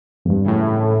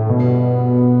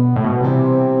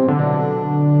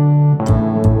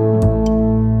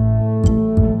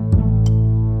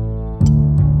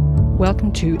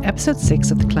to episode 6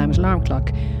 of the Climate Alarm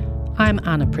Clock. I'm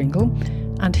Anna Pringle,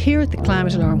 and here at the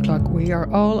Climate Alarm Clock we are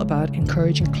all about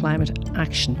encouraging climate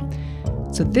action.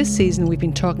 So this season we've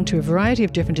been talking to a variety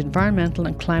of different environmental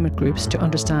and climate groups to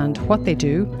understand what they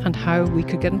do and how we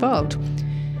could get involved.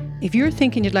 If you're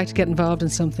thinking you'd like to get involved in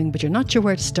something but you're not sure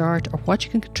where to start or what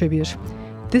you can contribute,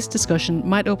 this discussion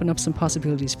might open up some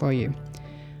possibilities for you.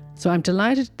 So I'm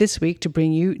delighted this week to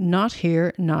bring you Not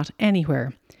Here, Not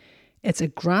Anywhere. It's a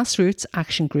grassroots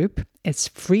action group, it's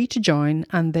free to join,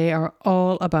 and they are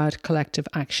all about collective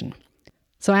action.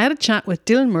 So I had a chat with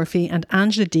Dylan Murphy and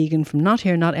Angela Deegan from Not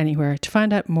Here, Not Anywhere to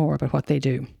find out more about what they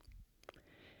do.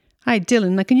 Hi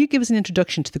Dylan, now can you give us an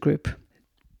introduction to the group?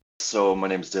 So my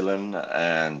name is Dylan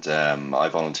and I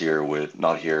volunteer with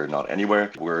Not Here, Not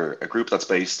Anywhere. We're a group that's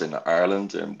based in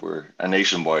Ireland and we're a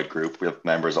nationwide group. We have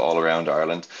members all around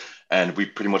Ireland and we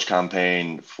pretty much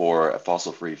campaign for a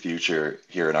fossil-free future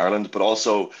here in Ireland, but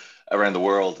also around the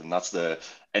world, and that's the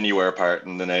anywhere part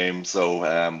in the name.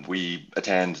 So we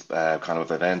attend kind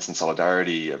of events and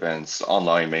solidarity events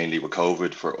online, mainly with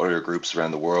COVID, for other groups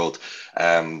around the world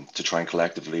to try and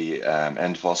collectively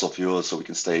end fossil fuels so we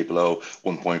can stay below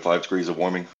 1.5 degrees of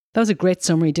warming. That was a great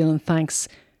summary, Dylan. Thanks.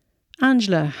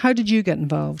 Angela, how did you get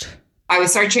involved? I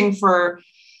was searching for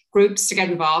groups to get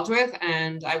involved with,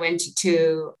 and I went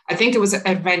to, I think it was an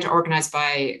event organised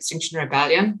by Extinction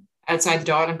Rebellion outside the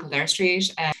Dáil on Kildare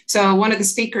Street. So one of the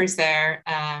speakers there,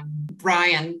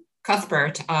 Brian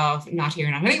Cuthbert of Not Here,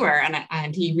 Not Anywhere,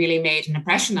 and he really made an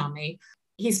impression on me.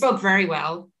 He spoke very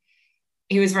well.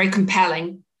 He was very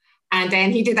compelling. And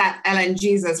then he did that Ellen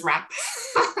Jesus rap.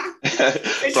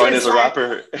 Brian is a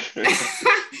rapper.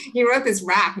 He wrote this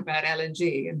rap about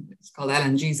LNG, and it's called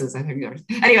Ellen Jesus, I think.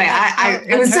 Anyway,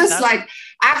 it was just like,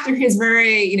 after his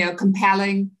very,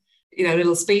 compelling,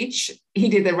 little speech, he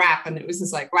did the rap, and it was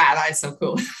just like, wow, that is so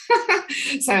cool.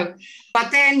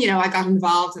 But then, I got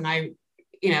involved and I,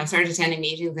 started attending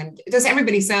meetings, and just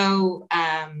everybody so,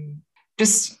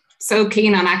 just so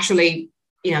keen on actually,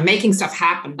 making stuff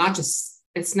happen.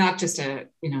 It's not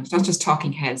just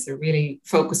talking heads. They're really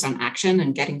focused on action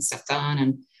and getting stuff done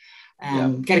and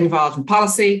getting involved in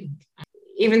policy.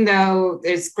 Even though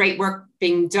there's great work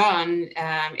being done,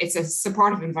 it's a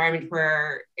supportive environment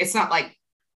where it's not like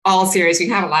all serious. We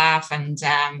can have a laugh, and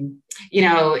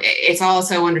it's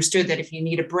also understood that if you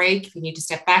need a break, if you need to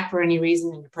step back for any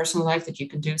reason in your personal life, that you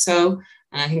can do so.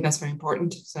 And I think that's very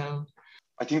important. So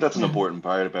I think that's an important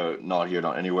part about Not Here,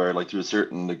 Not Anywhere. Like, to a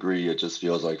certain degree, it just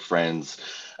feels like friends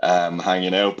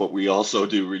hanging out, but we also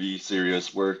do really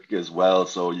serious work as well.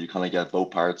 So you kind of get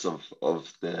both parts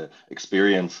of the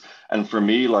experience. And for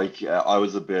me, I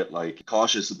was a bit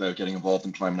cautious about getting involved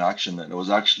in climate action. And it was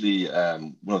actually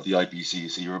one of the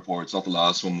IPCC reports, not the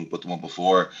last one, but the one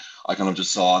before. I kind of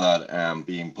just saw that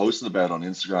being posted about on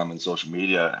Instagram and social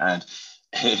media. And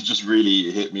it just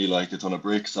really hit me like a ton of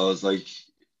bricks. I was like,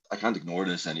 I can't ignore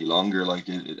this any longer.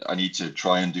 I need to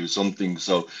try and do something.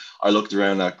 So I looked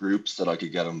around at groups that I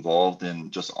could get involved in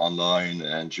just online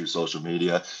and through social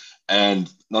media.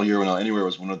 And Not Here, Not Anywhere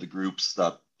was one of the groups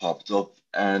that popped up.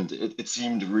 And it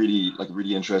seemed really like a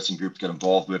really interesting group to get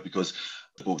involved with, because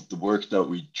the work that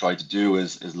we try to do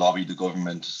is lobby the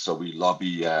government. So we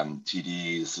lobby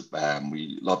TDs,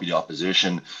 we lobby the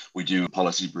opposition, we do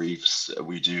policy briefs,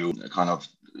 we do kind of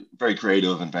very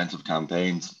creative, inventive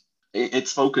campaigns.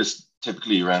 It's focused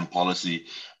typically around policy,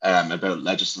 about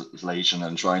legislation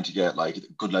and trying to get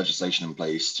good legislation in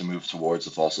place to move towards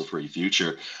a fossil-free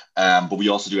future. But we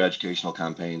also do educational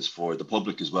campaigns for the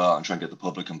public as well, and try and get the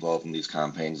public involved in these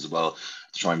campaigns as well,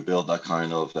 to try and build that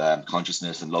kind of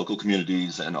consciousness in local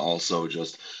communities, and also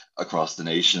just across the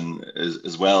nation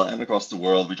as well, and across the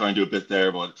world. We try and do a bit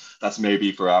there, but that's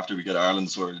maybe for after we get Ireland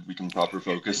sorted, we can proper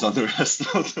focus on the rest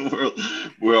of the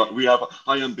world. We have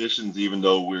high ambitions, even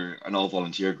though we're an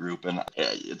all-volunteer group, and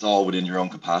it's all within your own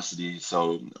capacity.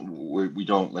 So we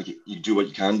don't you do what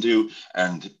you can do,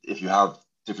 and if you have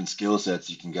different skill sets,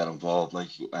 you can get involved.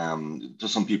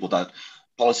 There's some people that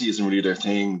policy isn't really their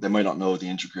thing. They might not know the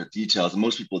intricate details, and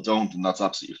most people don't, and that's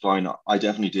absolutely fine. I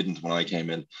definitely didn't when I came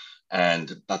in.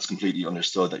 And that's completely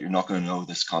understood, that you're not going to know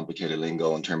this complicated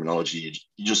lingo and terminology.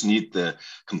 You just need the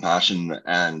compassion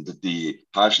and the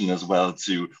passion as well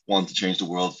to want to change the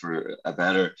world for a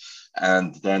better.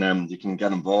 And then you can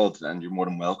get involved, and you're more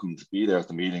than welcome to be there at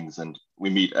the meetings. And we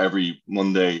meet every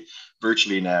Monday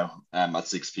virtually now at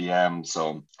 6 p.m.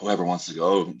 So whoever wants to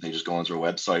go, they just go onto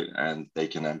our website and they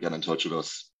can get in touch with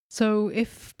us. So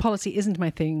if policy isn't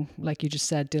my thing, like you just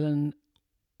said, Dylan,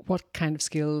 what kind of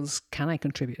skills can I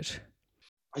contribute?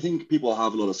 I think people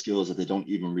have a lot of skills that they don't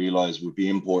even realize would be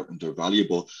important or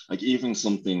valuable. Like even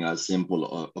something as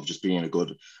simple of just being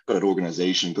good at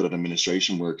organization, good at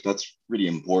administration work, that's really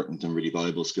important and really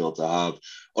valuable skill to have.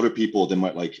 Other people, they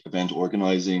might like event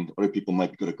organizing. Other people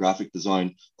might be good at graphic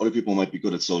design. Other people might be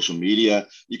good at social media.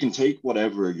 You can take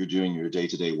whatever you're doing, your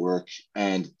day-to-day work,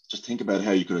 and just think about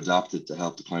how you could adapt it to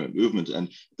help the climate movement. And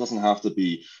it doesn't have to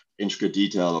be intricate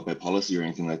detail about policy or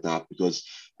anything like that, because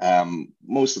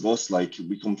most of us, like,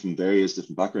 we come from various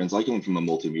different backgrounds. I come from a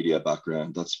multimedia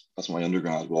background. That's what my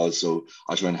undergrad was. So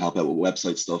I try and help out with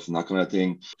website stuff and that kind of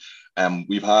thing.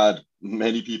 We've had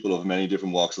many people of many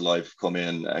different walks of life come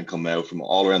in and come out from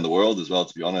all around the world as well,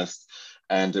 to be honest.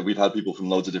 And we've had people from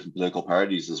loads of different political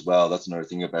parties as well. That's another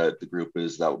thing about the group,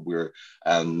 is that we're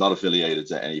not affiliated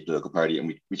to any political party,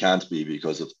 and we can't be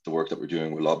because of the work that we're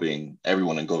doing. We're lobbying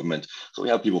everyone in government. So we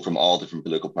have people from all different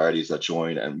political parties that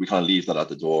join, and we kind of leave that at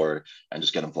the door and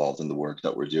just get involved in the work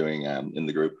that we're doing in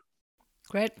the group.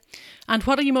 Great. And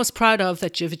what are you most proud of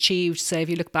that you've achieved, say, if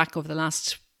you look back over the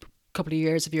last couple of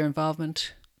years of your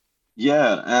involvement?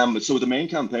 Yeah, so the main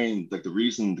campaign, like the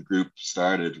reason the group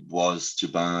started, was to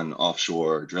ban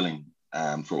offshore drilling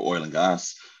for oil and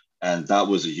gas, and that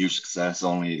was a huge success.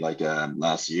 Only like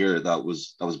last year that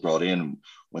was brought in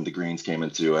when the Greens came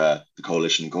into the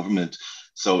coalition government.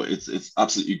 So it's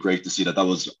absolutely great to see that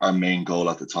was our main goal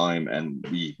at the time, and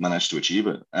we managed to achieve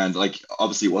it. And like,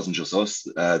 obviously it wasn't just us.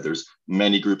 There's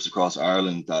many groups across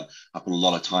Ireland that have put a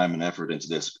lot of time and effort into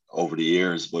this over the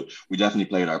years, but we definitely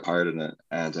played our part in it.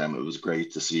 And it was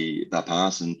great to see that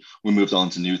pass. And we moved on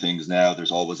to new things now.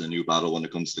 There's always a new battle when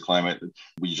it comes to climate.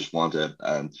 We just want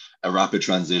a rapid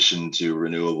transition to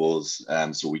renewables,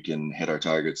 so we can hit our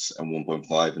targets at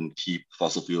 1.5 and keep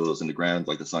fossil fuels in the ground,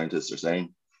 like the scientists are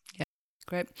saying.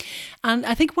 Great. And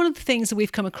I think one of the things that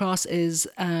we've come across is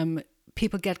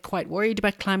people get quite worried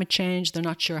about climate change. They're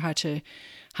not sure how to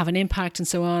have an impact and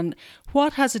so on.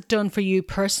 What has it done for you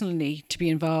personally to be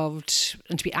involved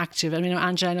and to be active? I mean,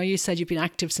 Angela, I know you said you've been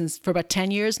active for about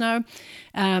 10 years now,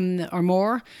 or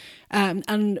more.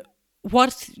 And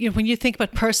what, when you think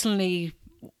about personally,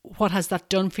 what has that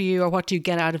done for you, or what do you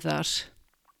get out of that?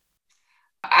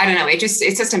 I don't know. It's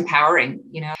just empowering,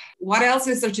 What else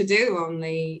is there to do?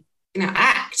 Only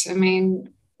act. I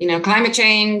mean, climate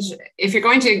change, if you're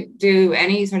going to do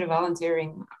any sort of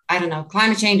volunteering, I don't know,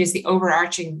 climate change is the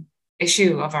overarching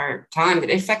issue of our time. It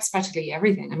affects practically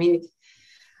everything. I mean,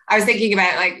 I was thinking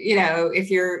about, like, if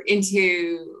you're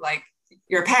into like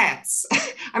your pets,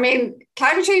 I mean,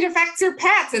 climate change affects your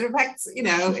pets. It affects,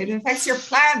 it affects your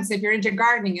plants. If you're into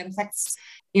gardening, it affects,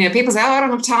 people say, oh, I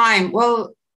don't have time.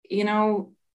 Well,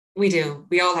 we do.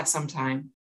 We all have some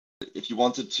time. If you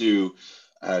wanted to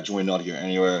join Not Here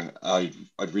Anywhere, I'd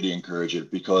really encourage it,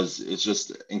 because it's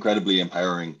just incredibly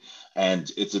empowering,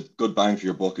 and it's a good bang for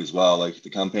your buck as well. Like the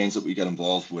campaigns that we get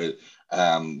involved with,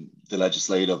 the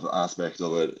legislative aspect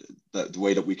of it, the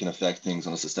way that we can affect things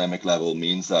on a systemic level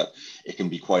means that it can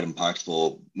be quite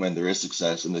impactful when there is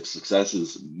success, and the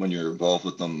successes, when you're involved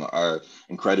with them, are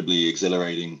incredibly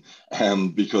exhilarating,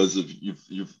 because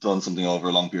you've done something over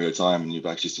a long period of time and you've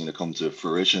actually seen it come to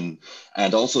fruition.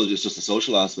 And also just a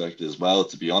social aspect as well,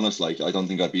 to be honest. Like, I don't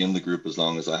think I'd be in the group as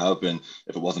long as I have been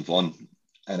if it wasn't fun.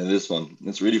 And it is fun.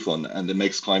 It's really fun, and it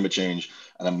makes climate change,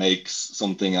 and it makes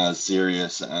something as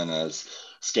serious and as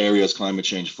scary as climate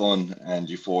change fun. And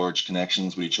you forge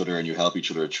connections with each other, and you help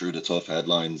each other through the tough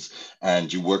headlines,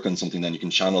 and you work on something, then you can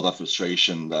channel that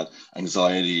frustration, that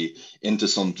anxiety, into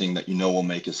something that will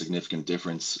make a significant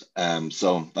difference.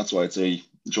 So that's why I'd say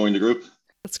join the group.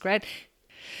 That's great.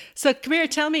 So come here,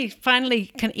 tell me,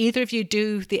 finally, can either of you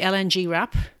do the LNG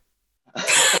rap?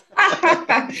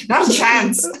 Not a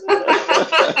chance.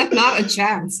 Not a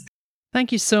chance.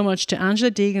 Thank you so much to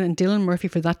Angela Deegan and Dylan Murphy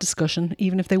for that discussion,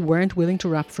 even if they weren't willing to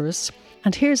rap for us.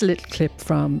 And here's a little clip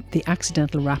from the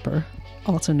accidental rapper,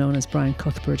 also known as Brian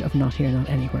Cuthbert of Not Here Not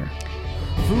Anywhere.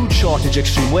 Food shortage,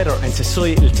 extreme weather and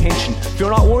societal tension. If you're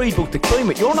not worried about the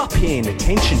climate, you're not paying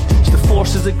attention to the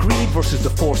forces of greed versus the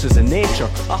forces of nature.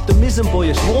 Optimism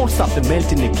bias won't stop the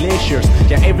melting of glaciers.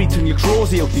 Yeah, everything looks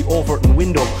rosy out the Overton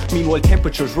window. Meanwhile,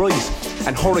 temperatures rise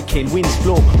and hurricane winds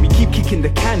blow. We keep kicking the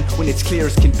can when it's clear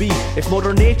as can be. If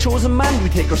Mother Nature was a man,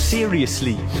 we'd take her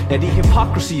seriously. Now the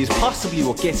hypocrisy is possibly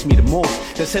what gets me the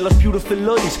most. They sell us beautiful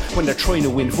lies when they're trying to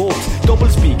win votes.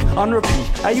 Doublespeak, on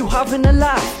repeat, are you having a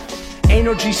laugh?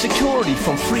 Energy security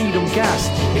from freedom gas.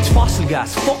 It's fossil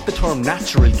gas, fuck the term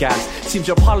natural gas. Seems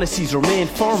your policies remain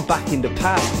firm back in the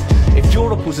past. If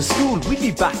Europe was a school, we'd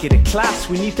be back in a class.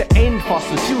 We need to end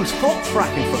fossil fuels, fuck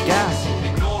fracking for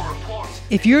gas.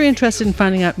 If you're interested in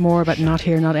finding out more about Not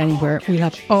Here Not Anywhere, we'll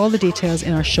have all the details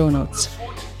in our show notes.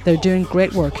 They're doing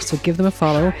great work, so give them a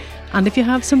follow. And if you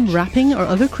have some rapping or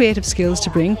other creative skills to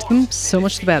bring to them, so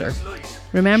much the better.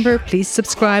 Remember, please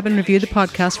subscribe and review the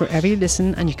podcast wherever you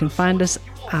listen, and you can find us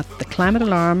at The Climate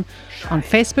Alarm on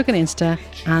Facebook and Insta,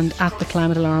 and at The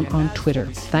Climate Alarm on Twitter.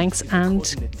 Thanks, and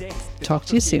talk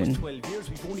to you soon.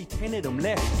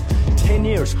 10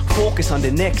 years, focus on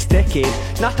the next decade.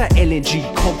 Not that LNG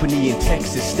company in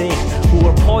Texas state who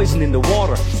are poisoning the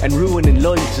water and ruining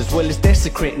lives, as well as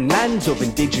desecrating lands of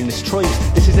indigenous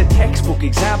tribes. This is a textbook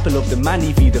example of the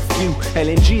many v the few.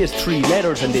 LNG has 3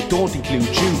 letters and they don't include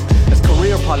you. As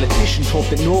career politicians hope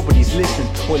that nobody's listening,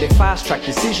 while they fast track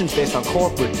decisions based on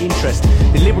corporate interest.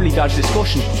 They liberally dodge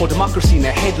discussion, put democracy in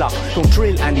a headlock. Don't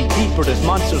drill any deeper, there's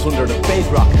monsters under the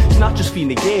bedrock. It's not just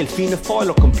Fianna Gael, Fianna Fáil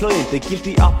are compliant. The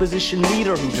guilty opposition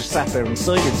leader who just sat there in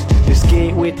silence. This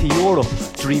gateway to Europe,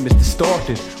 dream is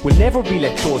distorted. We'll never be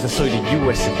let close inside the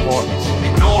US importance.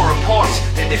 Ignore reports,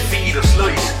 then they feed us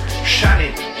lies.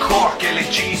 Shannon, Cork,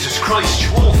 Jesus Christ.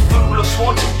 You won't fool us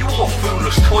once, you won't fool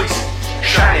us twice.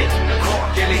 Shannon,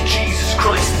 Cork, Jesus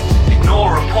Christ.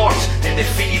 Ignore reports, then they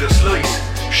feed us lies.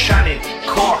 Shannon,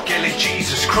 Cork,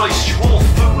 Jesus Christ. You won't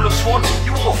fool us once,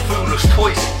 you won't fool us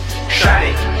twice.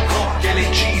 Shannon, Cork,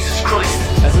 Jesus Christ.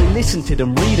 As I listen to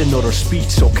them read another speech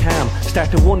so calm, start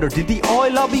to wonder, did the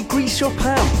oil lobby grease your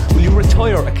palm? Will you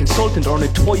retire a consultant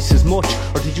earning twice as much?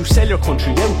 Or did you sell your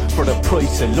country out for the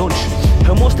price of lunch?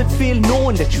 How must it feel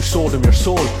knowing that you sold them your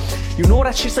soul? You know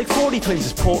that shit's like 40 times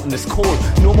as potent as coal.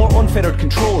 No more unfettered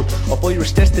control of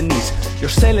Irish destinies. You're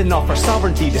selling off our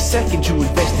sovereignty the second you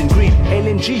invest in greed.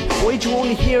 LNG, why'd you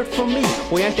only hear it from me?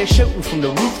 Why aren't they shouting from the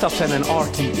rooftops and an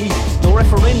RTE? No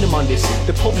referendum on this,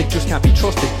 the public just can't be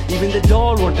trusted. Even the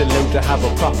Dáil weren't allowed to have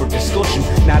a proper discussion.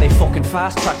 Now they fucking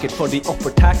fast track it for the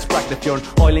upper tax bracket. If you're an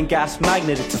oil and gas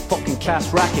magnate, it's a fucking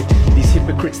class racket. These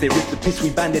hypocrites, they rip the piss, we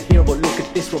banned it here, but look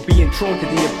at this, we're being thrown to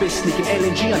the abyss, sneaking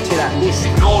LNG onto that list.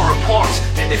 Ignore reports,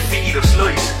 then they feed us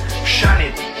lies.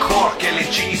 Shannon, Cork,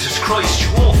 Jesus Christ. You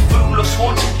won't fool us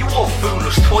once, you won't fool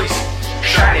us twice.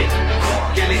 Shannon,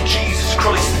 Cork, Jesus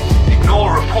Christ.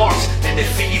 Ignore reports, then they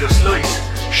feed us lies.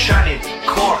 Shannon,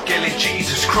 Cork,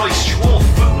 Jesus Christ. You won't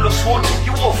fool us once,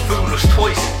 you won't fool us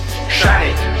twice.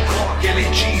 Shannon, Cork,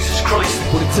 Jesus Christ.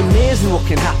 But it's amazing what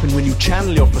can happen when you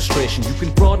channel your frustration. You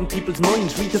can broaden people's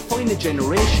minds, redefine a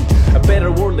generation. A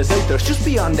better world is out there, it's just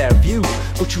beyond their view.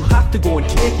 But you have to go and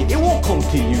take it, it won't come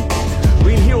to you.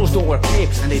 Real heroes don't wear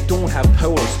capes and they don't have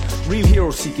powers. Real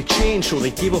heroes seek a change so they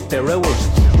give up their hours.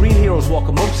 Real heroes walk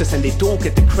amongst us and they don't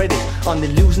get the credit on the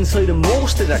losing side of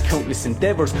most of their countless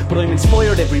endeavours. But I'm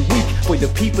inspired every week by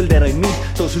the people that I meet.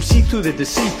 Those who seek through the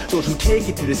deceit, those who take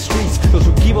it to the streets, those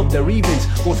who give up their evenings,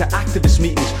 go to activist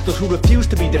meetings, those who refuse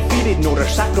to be defeated, know their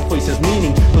sacrifice has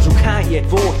meaning, those who can't yet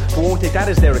vote but won't take that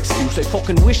as their excuse. I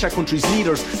fucking wish our country's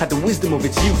leaders had the wisdom of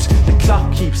its youth. The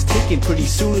clock keeps ticking, pretty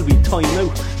soon it'll be time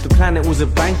out. If the planet was a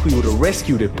bank we would have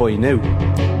rescued it by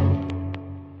now.